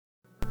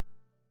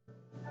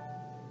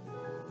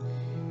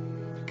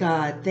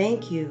God,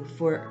 thank you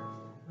for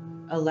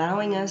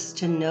allowing us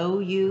to know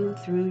you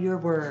through your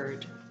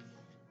word.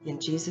 In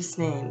Jesus'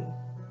 name,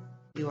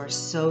 you are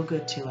so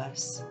good to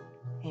us.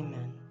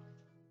 Amen.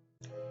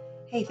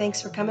 Hey, thanks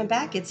for coming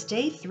back. It's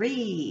day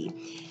 3.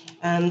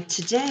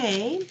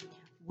 Today,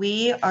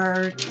 we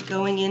are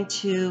going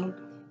into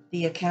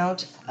the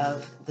account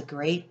of the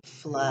Great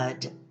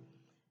Flood.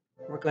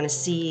 We're going to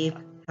see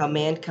how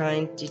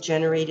mankind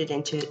degenerated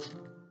into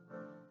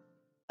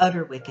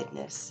utter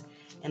wickedness,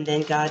 and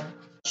then God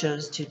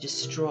chose to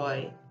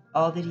destroy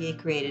all that he had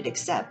created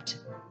except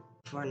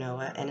for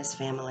Noah and his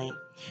family.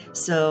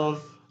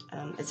 So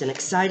it's an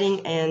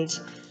exciting and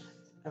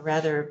a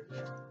rather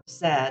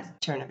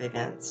sad turn of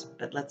events,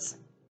 but let's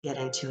get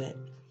into it.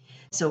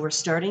 So we're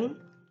starting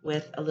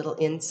with a little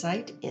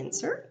insight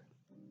insert.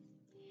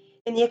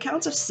 In the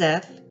accounts of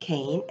Seth,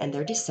 Cain, and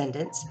their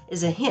descendants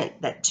is a hint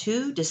that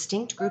 2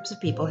 distinct groups of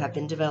people have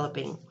been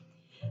developing.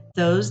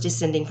 Those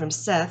descending from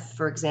Seth,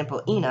 for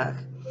example Enoch,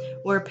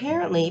 were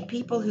apparently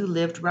people who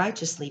lived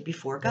righteously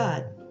before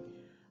God.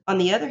 On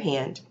the other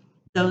hand,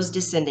 those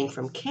descending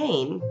from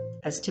Cain,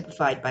 as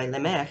typified by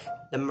Lamech,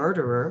 the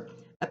murderer,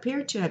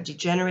 appeared to have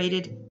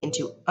degenerated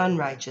into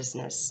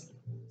unrighteousness.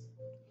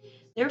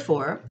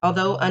 Therefore,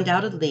 although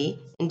undoubtedly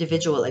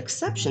individual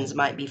exceptions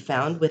might be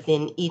found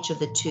within each of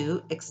the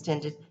 2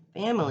 extended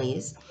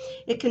families,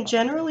 it can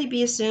generally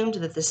be assumed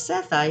that the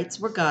Sethites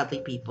were godly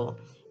people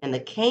and the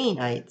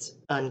Cainites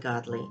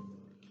ungodly.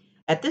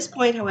 At this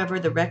point, however,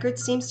 the record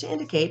seems to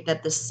indicate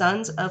that the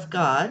sons of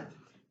God,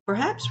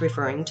 perhaps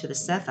referring to the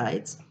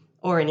Sethites,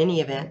 or in any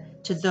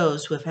event to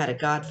those who have had a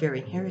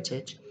God-fearing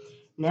heritage,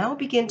 now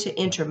begin to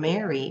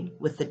intermarry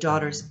with the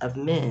daughters of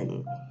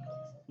men,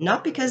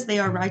 not because they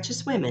are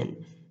righteous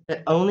women,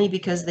 but only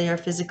because they are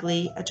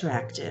physically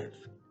attractive.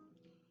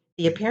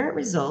 The apparent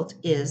result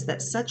is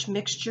that such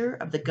mixture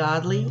of the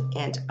godly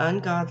and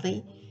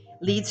ungodly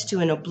leads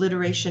to an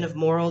obliteration of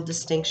moral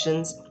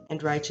distinctions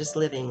and righteous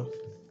living.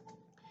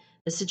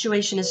 The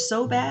situation is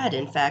so bad,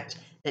 in fact,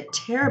 that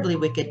terribly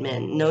wicked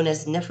men, known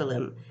as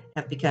Nephilim,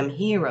 have become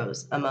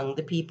heroes among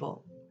the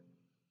people.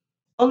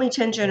 Only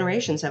 10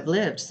 generations have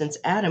lived since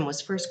Adam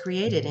was first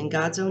created in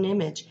God's own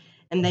image,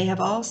 and they have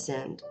all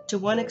sinned, to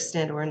one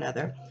extent or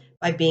another,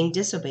 by being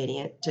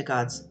disobedient to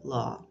God's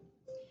law.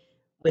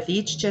 With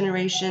each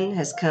generation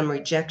has come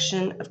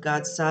rejection of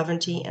God's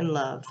sovereignty and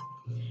love.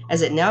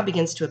 As it now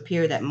begins to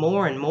appear that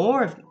more and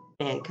more of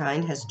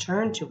mankind has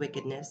turned to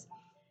wickedness,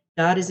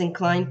 God is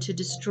inclined to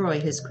destroy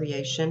his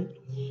creation,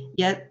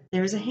 yet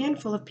there is a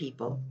handful of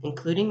people,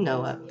 including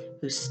Noah,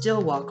 who still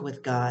walk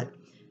with God.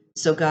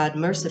 So God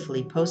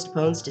mercifully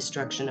postpones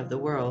destruction of the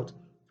world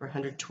for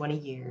 120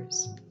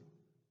 years.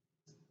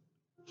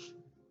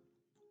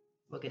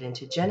 We'll get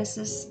into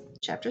Genesis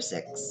chapter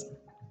 6.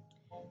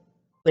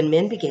 When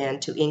men began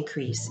to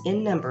increase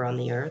in number on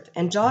the earth,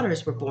 and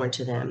daughters were born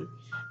to them,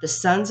 the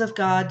sons of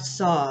God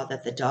saw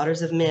that the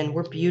daughters of men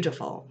were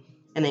beautiful,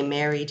 and they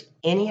married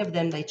any of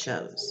them they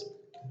chose.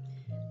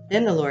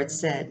 Then the Lord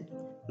said,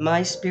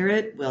 "My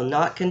spirit will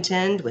not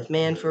contend with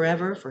man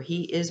forever, for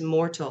he is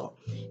mortal.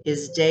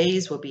 His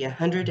days will be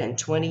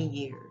 120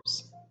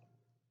 years."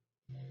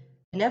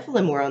 The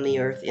Nephilim were on the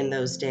earth in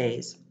those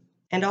days,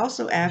 and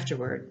also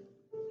afterward,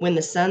 when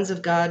the sons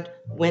of God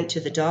went to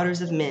the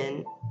daughters of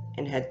men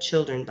and had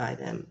children by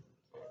them.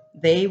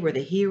 They were the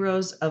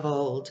heroes of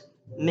old,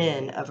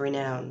 men of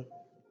renown.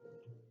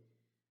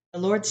 The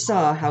Lord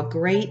saw how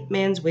great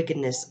man's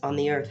wickedness on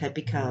the earth had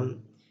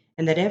become,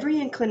 and that every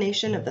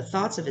inclination of the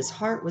thoughts of his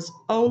heart was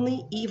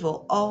only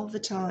evil all the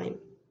time.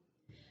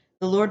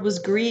 The Lord was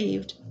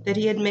grieved that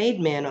he had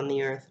made man on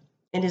the earth,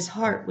 and his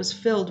heart was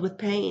filled with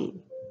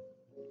pain.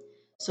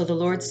 So the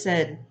Lord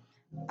said,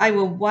 "I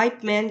will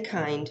wipe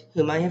mankind,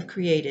 whom I have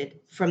created,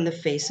 from the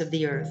face of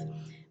the earth,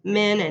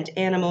 men and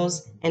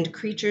animals and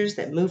creatures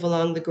that move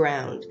along the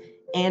ground,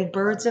 and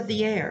birds of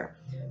the air,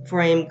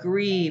 for I am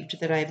grieved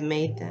that I have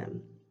made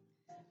them."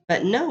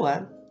 But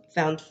Noah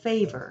found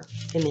favor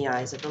in the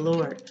eyes of the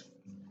Lord.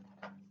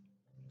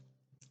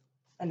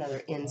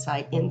 Another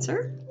insight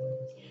insert.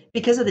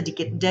 Because of the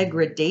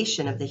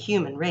degradation of the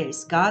human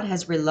race, God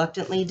has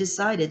reluctantly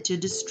decided to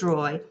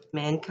destroy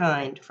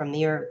mankind from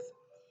the earth.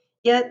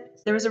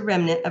 Yet there is a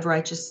remnant of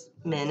righteous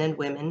men and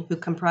women who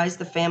comprise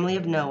the family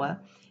of Noah,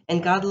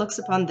 and God looks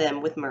upon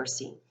them with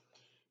mercy.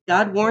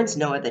 God warns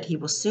Noah that he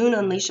will soon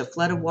unleash a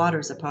flood of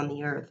waters upon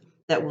the earth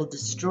that will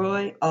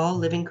destroy all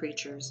living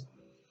creatures.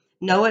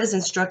 Noah is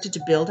instructed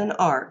to build an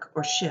ark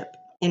or ship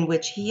in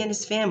which he and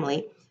his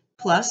family,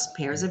 plus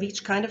pairs of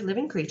each kind of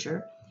living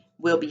creature,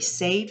 will be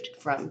saved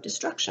from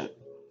destruction.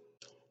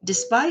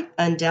 Despite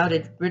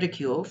undoubted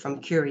ridicule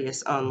from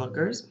curious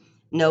onlookers,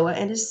 Noah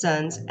and his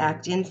sons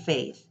act in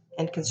faith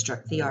and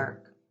construct the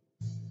ark.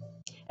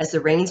 As the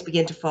rains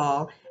begin to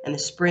fall and the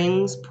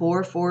springs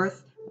pour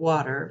forth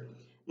water,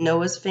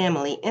 Noah's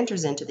family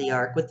enters into the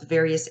ark with the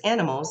various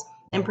animals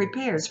and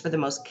prepares for the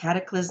most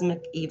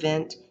cataclysmic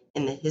event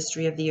in the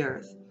history of the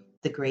earth,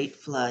 the Great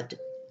Flood.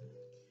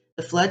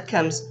 The flood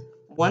comes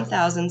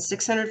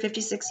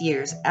 1,656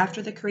 years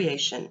after the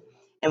creation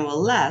and will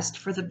last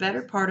for the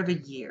better part of a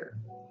year.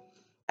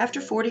 After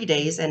 40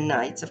 days and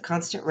nights of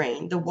constant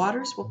rain, the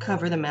waters will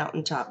cover the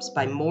mountaintops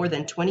by more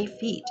than 20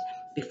 feet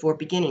before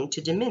beginning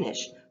to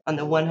diminish on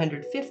the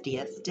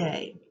 150th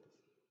day.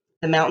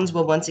 The mountains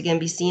will once again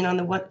be seen on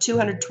the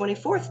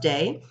 224th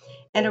day,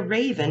 and a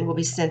raven will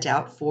be sent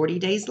out 40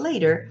 days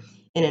later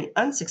in an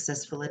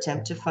unsuccessful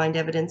attempt to find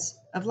evidence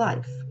of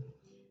life.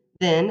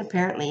 Then,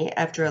 apparently,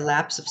 after a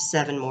lapse of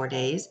 7 more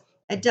days,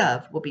 a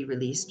dove will be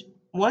released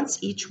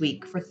once each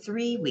week for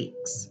 3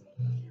 weeks.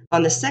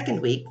 On the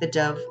second week, the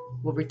dove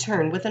will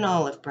return with an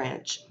olive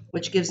branch,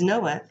 which gives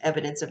Noah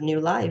evidence of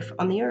new life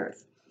on the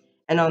earth.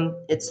 And on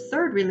its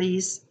third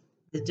release,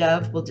 the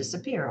dove will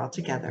disappear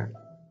altogether.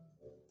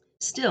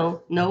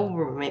 Still,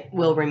 Noah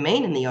will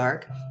remain in the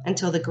ark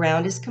until the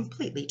ground is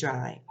completely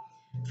dry.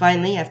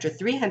 Finally, after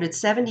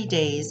 370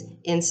 days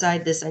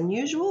inside this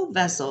unusual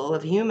vessel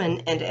of human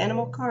and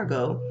animal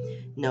cargo,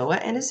 Noah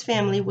and his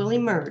family will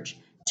emerge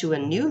to a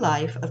new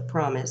life of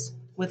promise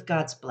with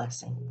God's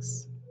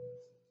blessings.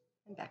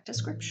 And back to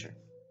Scripture.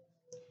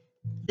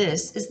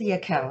 This is the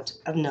account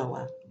of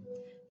Noah.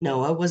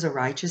 Noah was a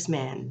righteous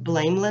man,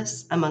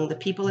 blameless among the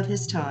people of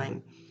his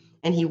time,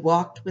 and he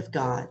walked with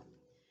God.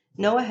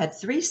 Noah had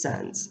 3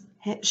 sons,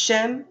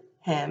 Shem,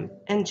 Ham,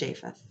 and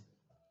Japheth.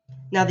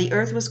 Now the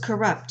earth was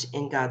corrupt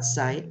in God's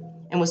sight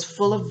and was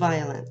full of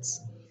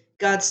violence.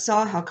 God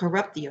saw how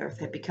corrupt the earth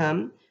had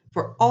become,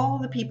 for all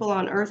the people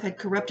on earth had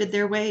corrupted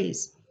their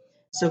ways.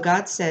 So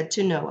God said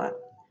to Noah,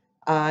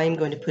 I'm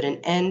going to put an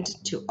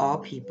end to all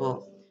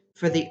people,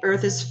 for the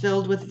earth is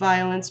filled with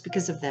violence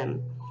because of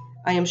them.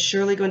 I am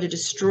surely going to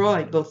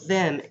destroy both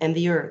them and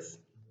the earth.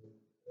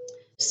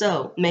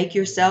 So make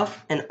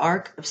yourself an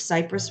ark of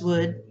cypress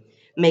wood,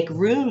 make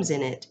rooms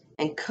in it,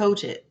 and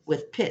coat it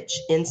with pitch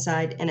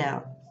inside and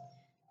out.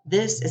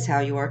 This is how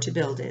you are to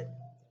build it.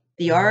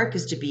 The ark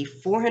is to be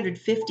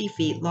 450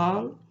 feet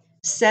long,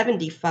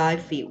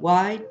 75 feet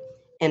wide,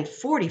 and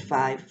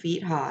 45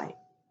 feet high.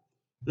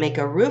 Make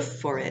a roof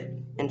for it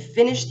and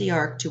finish the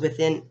ark to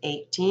within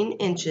 18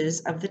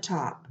 inches of the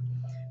top.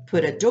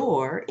 Put a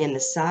door in the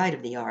side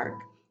of the ark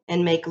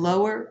and make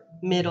lower,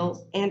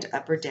 middle, and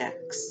upper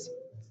decks.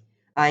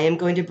 I am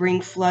going to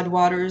bring flood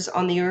waters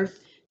on the earth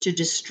to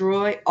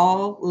destroy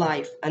all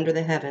life under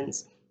the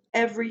heavens,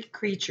 every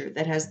creature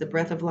that has the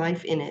breath of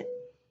life in it.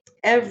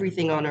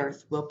 Everything on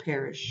earth will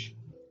perish.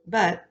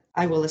 But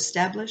I will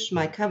establish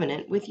my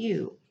covenant with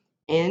you,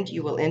 and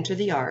you will enter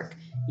the ark,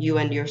 you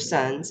and your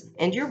sons,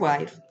 and your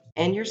wife,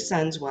 and your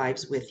sons'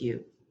 wives with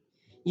you.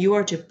 You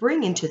are to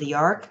bring into the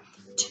ark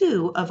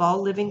 2 of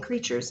all living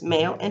creatures,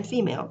 male and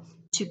female,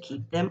 to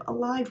keep them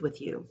alive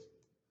with you.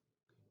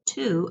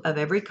 2 of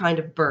every kind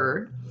of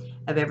bird,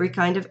 of every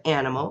kind of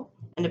animal,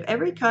 and of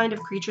every kind of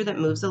creature that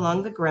moves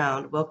along the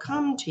ground will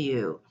come to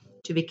you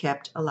to be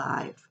kept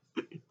alive.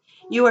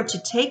 You are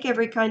to take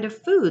every kind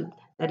of food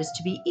that is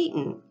to be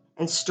eaten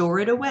and store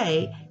it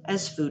away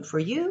as food for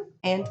you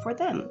and for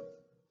them.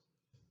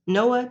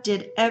 Noah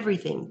did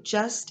everything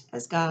just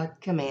as God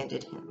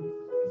commanded him.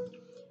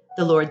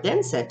 The Lord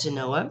then said to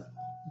Noah,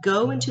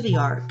 Go into the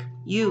ark,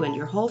 you and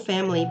your whole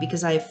family,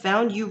 because I have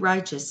found you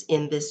righteous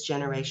in this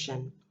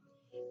generation.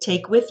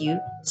 Take with you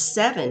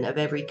 7 of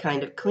every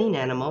kind of clean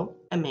animal,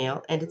 a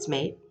male and its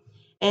mate,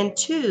 and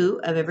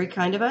 2 of every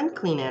kind of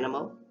unclean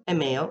animal, a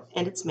male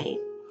and its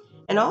mate,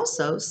 and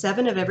also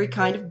 7 of every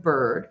kind of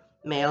bird,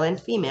 male and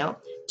female,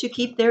 to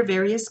keep their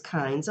various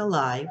kinds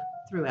alive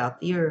throughout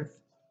the earth.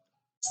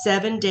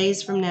 7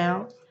 days from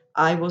now,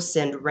 I will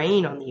send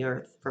rain on the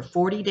earth for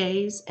 40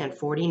 days and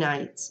 40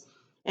 nights,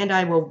 and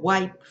I will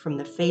wipe from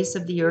the face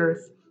of the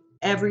earth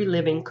every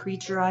living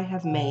creature I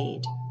have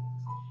made.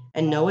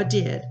 And Noah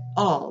did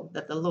all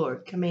that the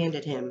Lord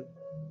commanded him.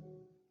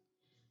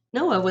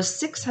 Noah was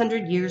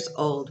 600 years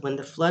old when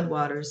the flood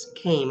waters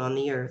came on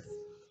the earth,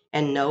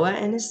 and Noah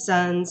and his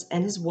sons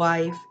and his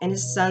wife and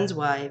his sons'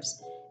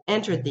 wives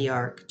entered the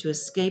ark to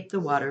escape the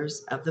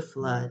waters of the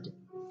flood.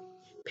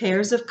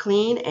 Pairs of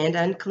clean and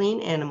unclean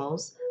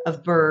animals,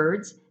 of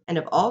birds, and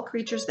of all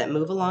creatures that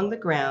move along the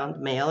ground,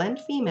 male and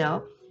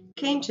female,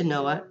 came to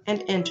Noah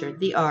and entered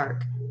the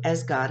ark,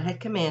 as God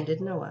had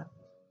commanded Noah.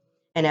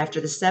 And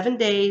after the 7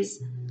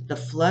 days, the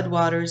flood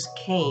waters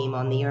came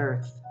on the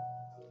earth.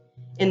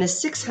 In the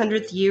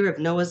 600th year of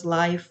Noah's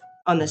life,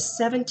 on the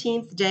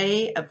 17th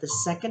day of the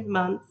 2nd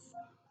month,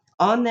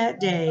 on that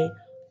day,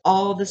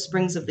 all the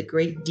springs of the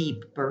great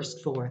deep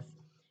burst forth,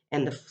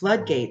 and the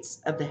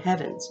floodgates of the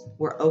heavens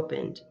were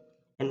opened,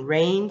 and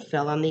rain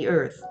fell on the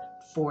earth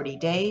 40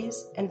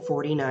 days and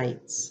 40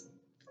 nights.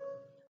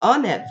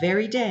 On that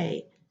very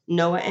day,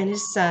 Noah and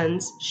his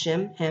sons,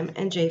 Shem, Ham,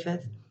 and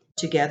Japheth,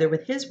 together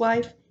with his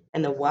wife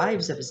and the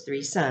wives of his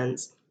 3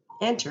 sons,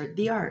 entered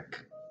the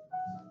ark.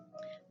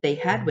 They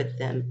had with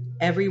them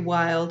every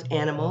wild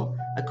animal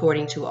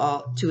according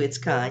to its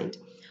kind,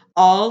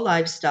 all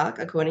livestock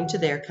according to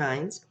their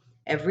kinds,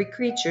 every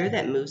creature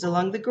that moves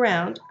along the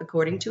ground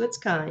according to its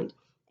kind,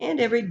 and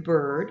every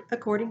bird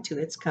according to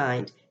its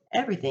kind,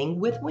 everything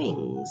with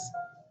wings.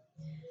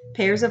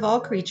 Pairs of all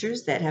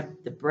creatures that have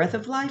the breath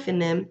of life in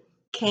them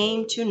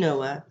came to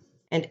Noah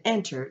and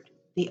entered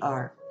the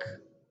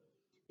ark.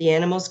 The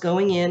animals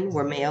going in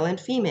were male and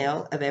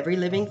female of every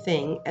living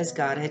thing as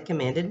God had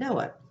commanded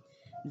Noah.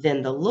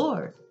 Then the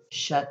Lord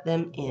shut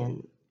them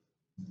in.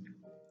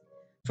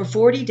 For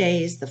 40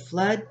 days the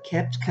flood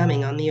kept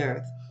coming on the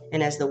earth,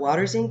 and as the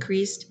waters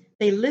increased,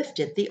 they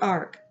lifted the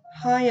ark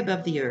high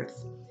above the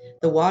earth.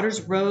 The waters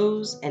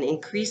rose and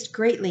increased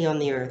greatly on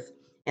the earth,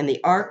 and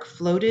the ark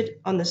floated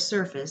on the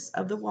surface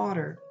of the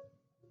water.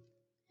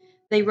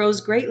 They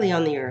rose greatly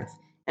on the earth,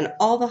 and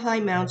all the high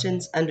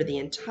mountains under the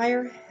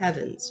entire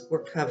heavens were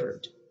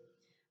covered.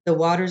 The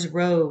waters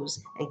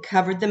rose and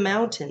covered the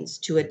mountains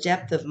to a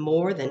depth of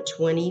more than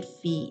 20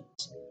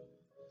 feet.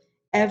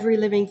 Every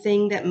living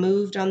thing that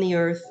moved on the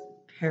earth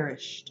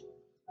perished.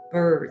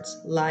 Birds,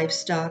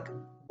 livestock,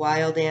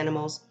 wild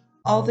animals,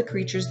 all the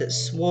creatures that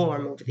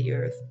swarm over the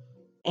earth,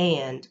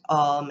 and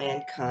all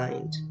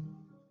mankind.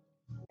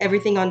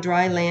 Everything on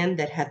dry land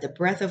that had the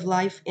breath of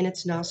life in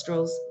its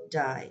nostrils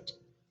died.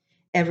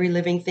 Every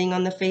living thing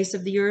on the face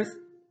of the earth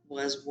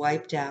was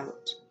wiped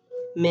out.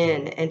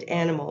 Men and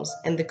animals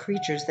and the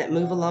creatures that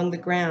move along the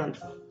ground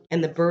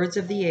and the birds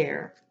of the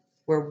air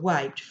were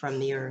wiped from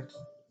the earth.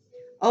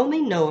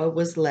 Only Noah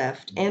was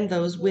left and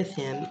those with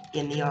him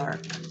in the ark.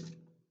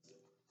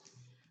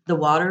 The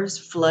waters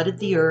flooded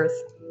the earth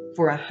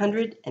for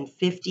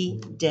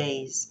 150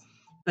 days.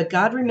 But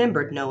God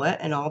remembered Noah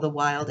and all the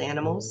wild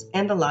animals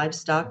and the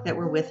livestock that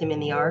were with him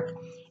in the ark,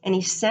 and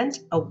he sent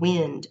a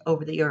wind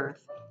over the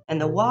earth, and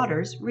the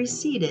waters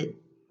receded.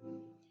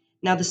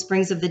 Now the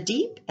springs of the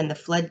deep and the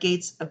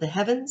floodgates of the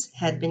heavens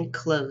had been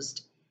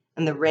closed,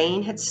 and the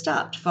rain had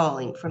stopped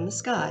falling from the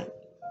sky.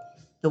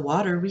 The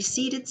water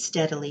receded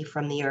steadily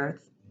from the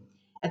earth.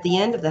 At the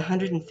end of the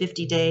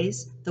 150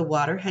 days, the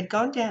water had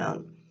gone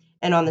down,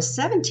 and on the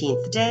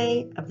 17th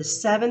day of the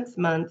 7th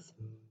month,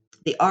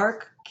 the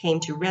ark came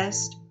to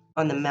rest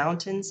on the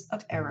mountains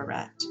of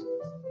Ararat.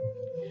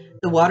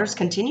 The waters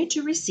continued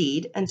to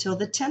recede until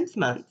the 10th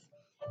month,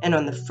 and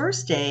on the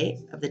first day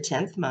of the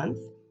 10th month,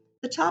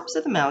 the tops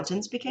of the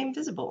mountains became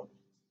visible.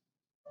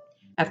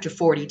 After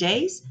 40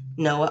 days,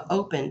 Noah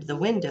opened the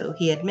window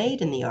he had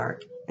made in the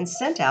ark and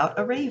sent out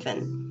a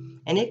raven,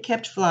 and it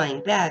kept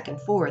flying back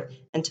and forth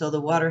until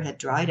the water had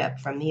dried up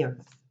from the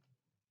earth.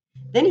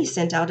 Then he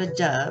sent out a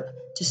dove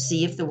to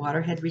see if the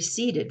water had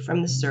receded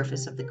from the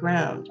surface of the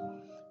ground.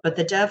 But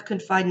the dove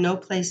could find no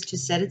place to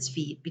set its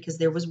feet because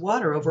there was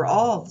water over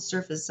all the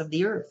surface of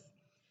the earth.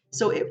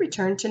 So it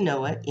returned to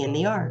Noah in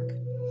the ark.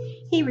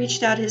 He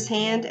reached out his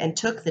hand and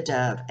took the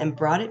dove and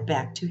brought it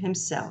back to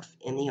himself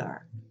in the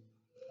ark.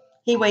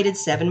 He waited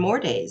 7 more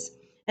days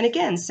and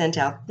again sent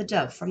out the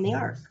dove from the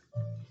ark.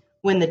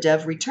 When the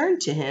dove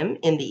returned to him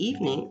in the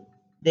evening,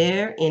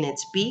 there in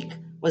its beak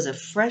was a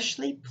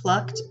freshly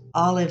plucked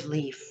olive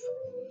leaf.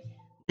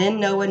 Then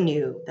Noah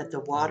knew that the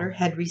water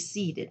had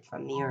receded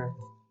from the earth.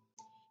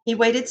 He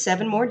waited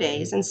 7 more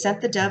days and sent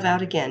the dove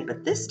out again,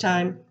 but this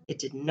time it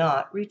did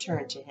not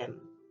return to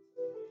him.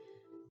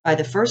 By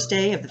the first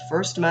day of the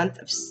first month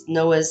of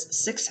Noah's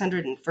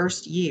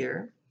 601st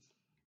year,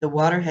 the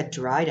water had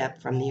dried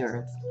up from the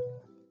earth.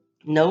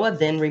 Noah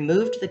then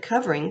removed the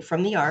covering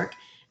from the ark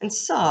and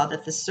saw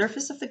that the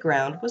surface of the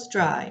ground was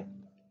dry.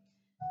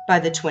 By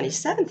the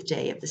 27th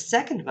day of the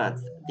second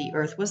month, the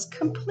earth was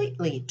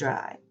completely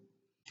dry.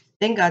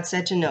 Then God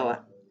said to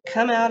Noah,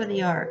 "Come out of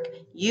the ark,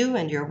 you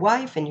and your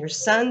wife and your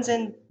sons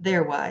and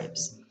their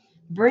wives.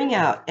 Bring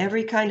out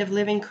every kind of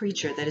living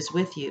creature that is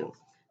with you,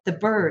 the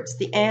birds,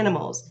 the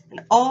animals,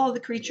 and all the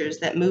creatures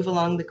that move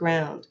along the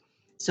ground,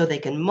 so they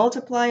can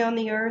multiply on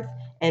the earth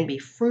and be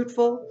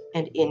fruitful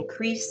and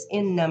increase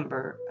in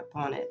number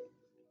upon it."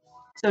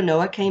 So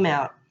Noah came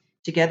out,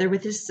 together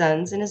with his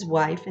sons and his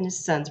wife and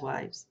his sons'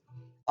 wives,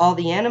 all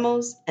the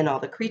animals and all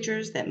the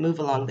creatures that move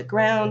along the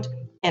ground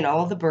and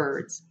all the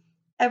birds.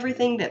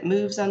 Everything that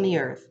moves on the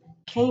earth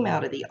came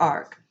out of the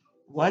ark,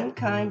 one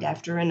kind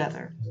after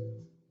another.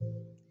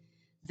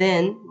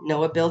 Then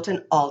Noah built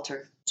an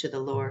altar to the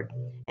Lord,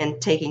 and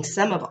taking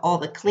some of all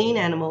the clean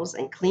animals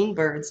and clean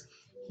birds,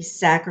 he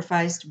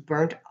sacrificed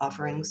burnt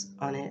offerings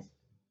on it.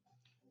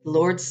 The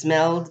Lord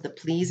smelled the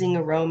pleasing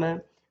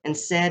aroma and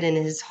said in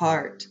his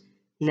heart,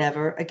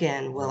 "Never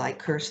again will I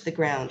curse the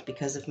ground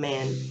because of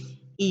man,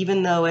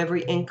 even though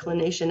every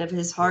inclination of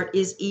his heart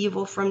is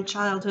evil from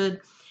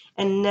childhood,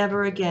 and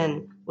never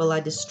again will I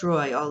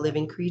destroy all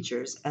living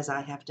creatures as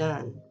I have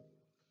done.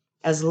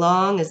 As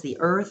long as the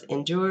earth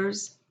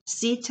endures,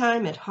 seed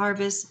time and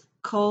harvest,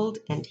 cold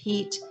and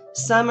heat,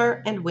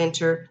 summer and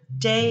winter,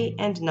 day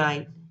and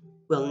night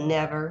will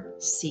never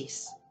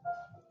cease."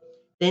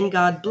 Then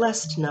God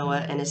blessed Noah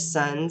and his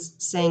sons,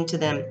 saying to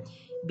them,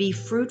 "Be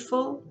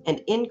fruitful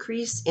and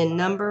increase in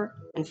number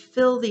and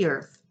fill the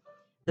earth.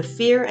 The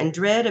fear and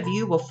dread of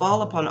you will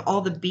fall upon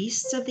all the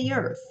beasts of the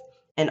earth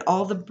and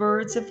all the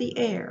birds of the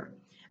air,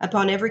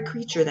 upon every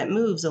creature that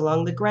moves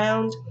along the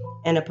ground,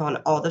 and upon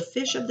all the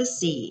fish of the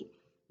sea.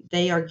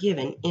 They are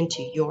given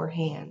into your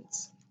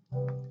hands.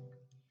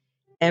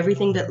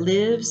 Everything that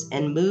lives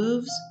and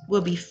moves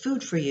will be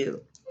food for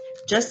you.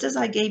 Just as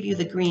I gave you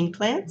the green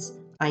plants,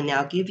 I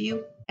now give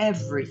you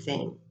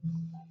everything.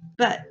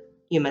 But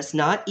You must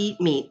not eat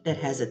meat that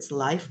has its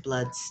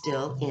lifeblood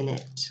still in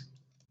it.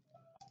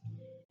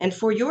 And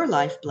for your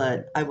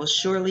lifeblood I will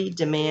surely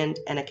demand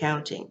an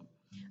accounting.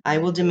 I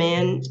will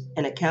demand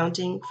an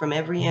accounting from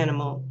every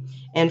animal,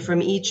 and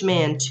from each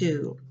man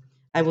too.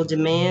 I will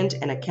demand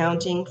an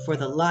accounting for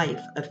the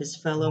life of his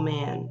fellow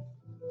man.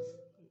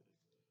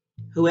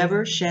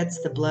 Whoever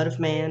sheds the blood of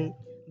man,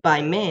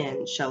 by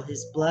man shall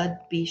his blood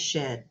be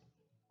shed.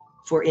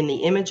 For in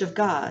the image of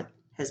God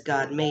has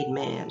God made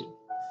man.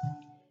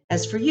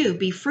 As for you,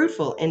 be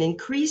fruitful and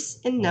increase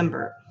in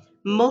number,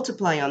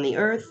 multiply on the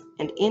earth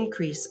and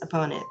increase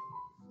upon it.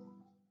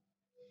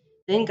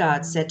 Then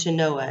God said to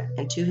Noah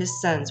and to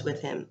his sons with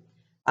him,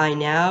 I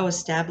now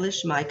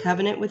establish my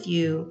covenant with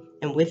you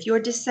and with your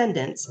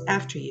descendants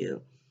after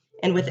you,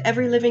 and with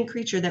every living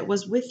creature that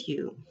was with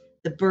you,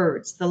 the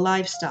birds, the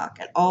livestock,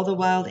 and all the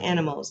wild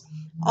animals,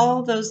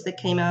 all those that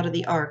came out of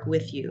the ark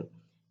with you,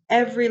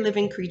 every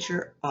living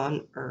creature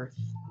on earth.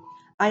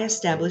 I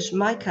establish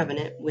my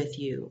covenant with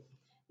you.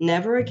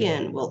 Never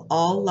again will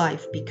all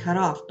life be cut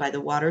off by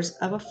the waters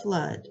of a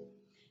flood.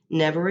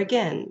 Never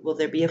again will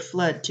there be a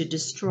flood to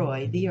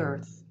destroy the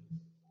earth.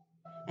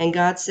 And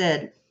God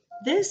said,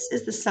 This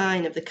is the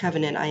sign of the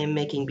covenant I am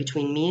making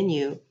between me and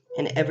you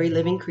and every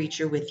living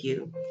creature with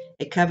you,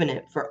 a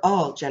covenant for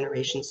all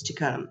generations to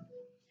come.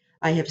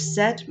 I have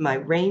set my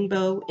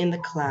rainbow in the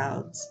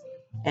clouds,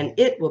 and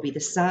it will be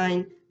the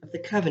sign of the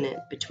covenant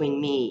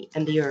between me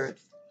and the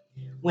earth.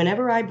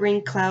 Whenever I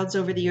bring clouds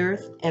over the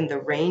earth and the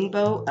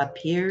rainbow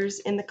appears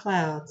in the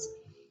clouds,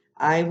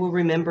 I will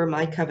remember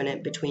my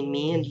covenant between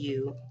me and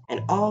you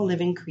and all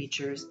living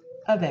creatures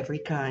of every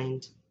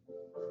kind.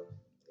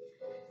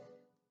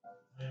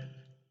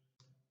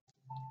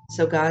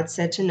 So God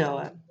said to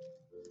Noah,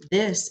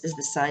 This is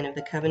the sign of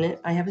the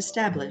covenant I have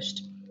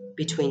established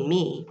between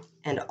me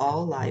and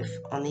all life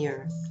on the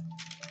earth.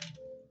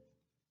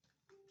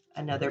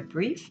 Another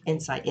brief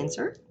insight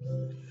insert.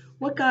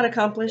 What God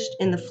accomplished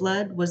in the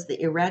flood was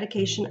the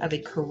eradication of a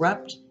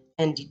corrupt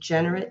and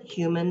degenerate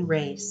human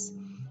race.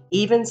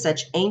 Even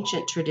such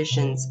ancient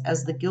traditions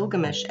as the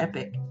Gilgamesh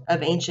epic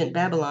of ancient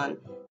Babylon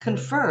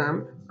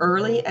confirm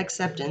early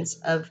acceptance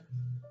of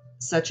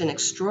such an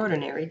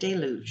extraordinary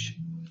deluge.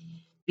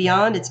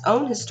 Beyond its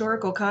own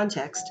historical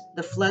context,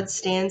 the flood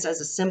stands as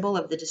a symbol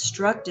of the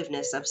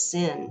destructiveness of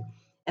sin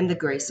and the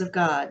grace of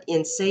God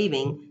in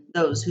saving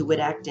those who would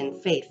act in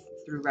faith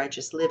through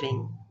righteous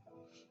living.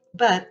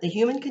 But the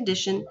human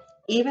condition,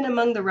 even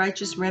among the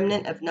righteous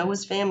remnant of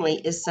Noah's family,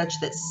 is such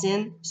that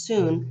sin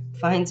soon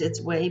finds its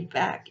way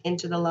back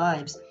into the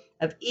lives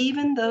of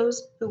even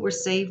those who were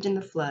saved in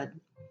the flood.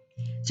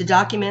 To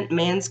document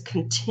man's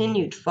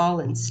continued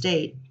fallen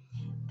state,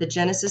 the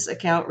Genesis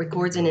account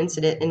records an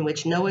incident in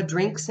which Noah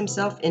drinks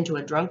himself into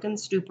a drunken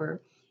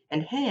stupor,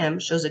 and Ham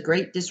shows a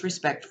great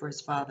disrespect for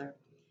his father,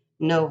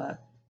 Noah,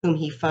 whom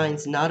he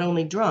finds not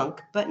only drunk,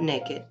 but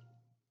naked.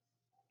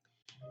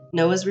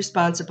 Noah's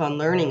response upon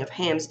learning of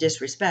Ham's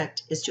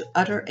disrespect is to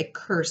utter a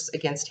curse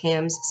against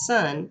Ham's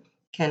son,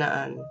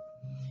 Canaan,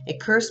 a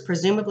curse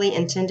presumably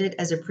intended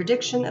as a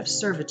prediction of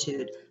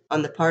servitude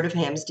on the part of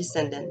Ham's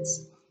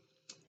descendants.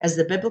 As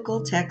the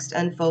biblical text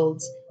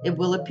unfolds, it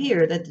will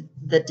appear that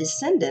the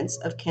descendants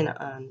of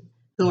Canaan,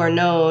 who are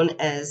known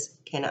as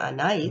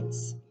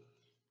Canaanites,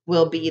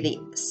 will be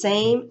the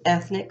same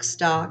ethnic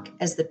stock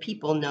as the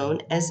people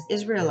known as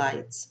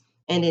Israelites,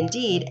 and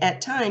indeed,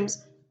 at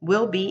times,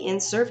 will be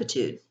in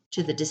servitude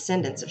to the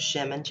descendants of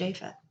Shem and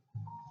Japheth.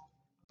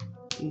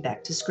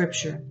 Back to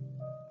Scripture.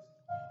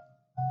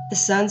 The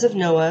sons of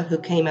Noah who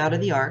came out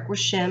of the ark were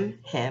Shem,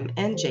 Ham,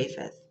 and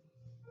Japheth.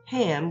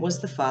 Ham was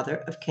the father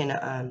of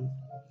Canaan.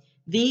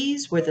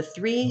 These were the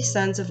 3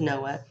 sons of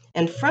Noah,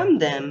 and from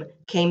them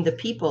came the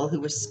people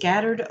who were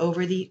scattered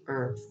over the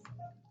earth.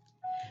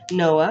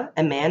 Noah,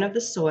 a man of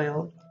the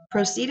soil,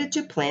 proceeded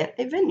to plant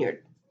a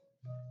vineyard.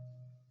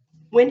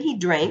 When he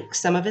drank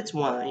some of its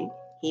wine,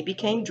 he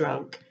became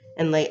drunk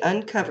and lay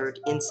uncovered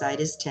inside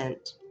his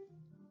tent.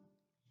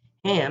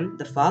 Ham,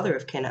 the father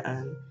of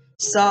Canaan,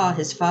 saw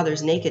his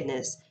father's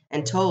nakedness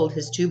and told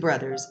his 2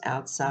 brothers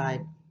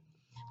outside.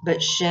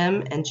 But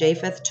Shem and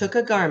Japheth took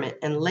a garment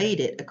and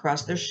laid it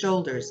across their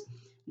shoulders.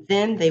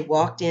 Then they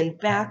walked in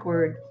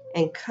backward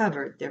and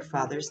covered their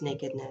father's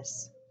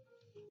nakedness.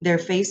 Their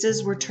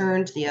faces were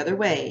turned the other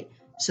way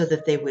so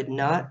that they would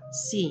not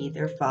see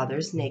their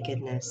father's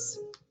nakedness.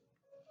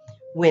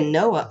 When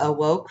Noah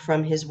awoke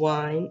from his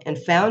wine and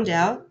found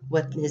out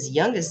what his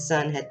youngest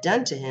son had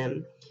done to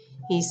him,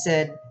 he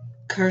said,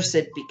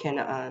 Cursed be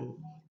Canaan.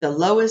 The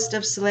lowest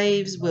of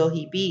slaves will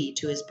he be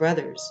to his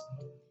brothers.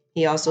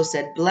 He also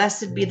said,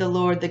 Blessed be the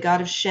Lord, the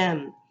God of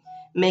Shem.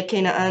 May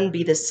Canaan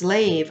be the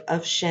slave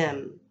of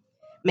Shem.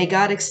 May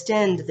God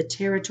extend the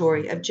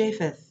territory of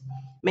Japheth.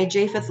 May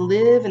Japheth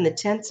live in the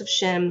tents of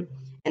Shem,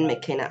 and may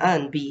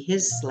Canaan be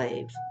his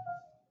slave.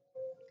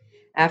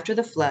 After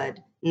the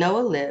flood,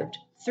 Noah lived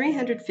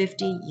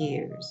 350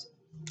 years.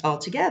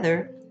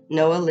 Altogether,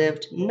 Noah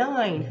lived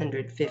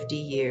 950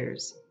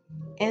 years,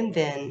 and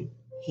then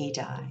he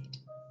died.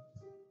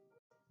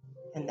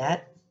 And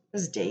that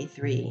was day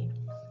 3.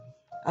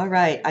 All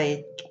right,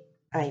 I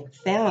I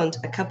found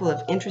a couple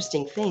of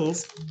interesting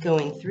things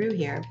going through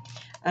here.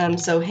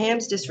 So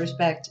Ham's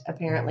disrespect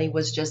apparently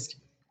was just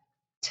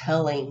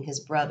telling his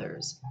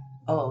brothers,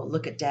 oh,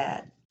 look at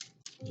Dad.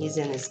 He's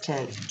in his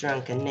tent,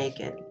 drunk and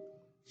naked.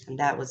 And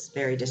that was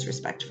very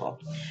disrespectful.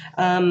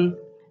 I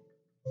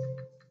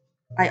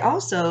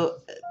also,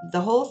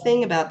 the whole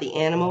thing about the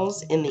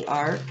animals in the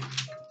ark,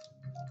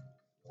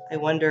 I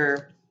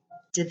wonder,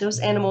 did those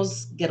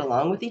animals get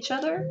along with each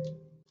other?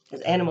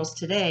 Because animals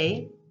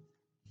today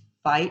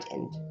fight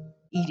and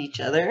eat each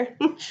other,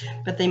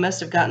 but they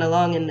must have gotten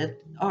along in the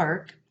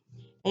ark.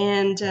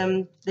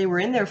 And they were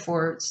in there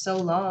for so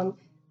long,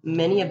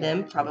 many of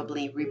them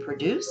probably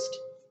reproduced,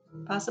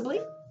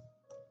 possibly.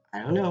 I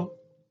don't know.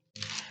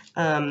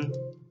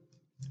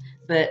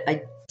 But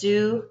I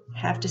do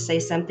have to say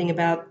something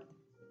about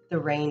the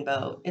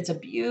rainbow. It's a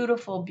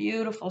beautiful,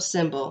 beautiful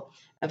symbol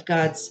of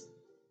God's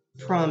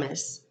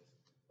promise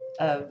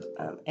of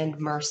and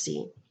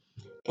mercy.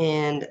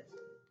 And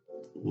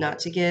not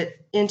to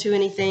get into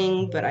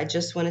anything, but I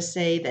just want to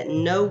say that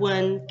no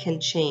one can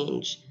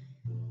change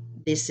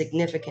the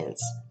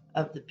significance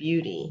of the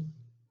beauty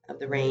of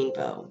the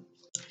rainbow.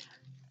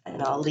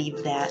 And I'll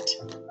leave that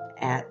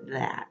at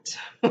that.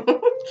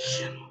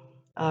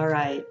 All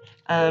right.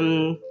 Let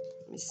me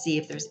see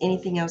if there's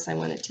anything else I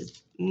wanted to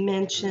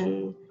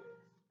mention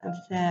of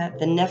that.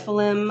 The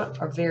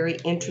Nephilim are very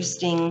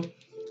interesting.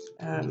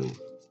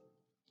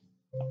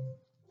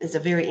 Is a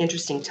very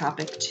interesting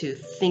topic to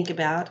think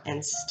about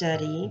and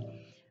study.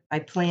 I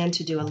plan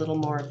to do a little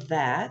more of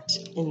that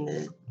in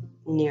the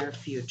near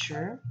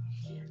future.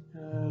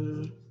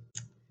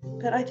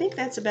 But I think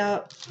that's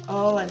about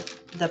all of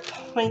the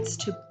points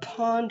to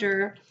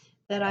ponder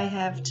that I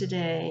have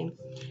today.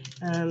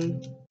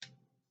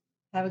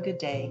 Have a good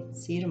day.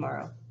 See you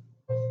tomorrow.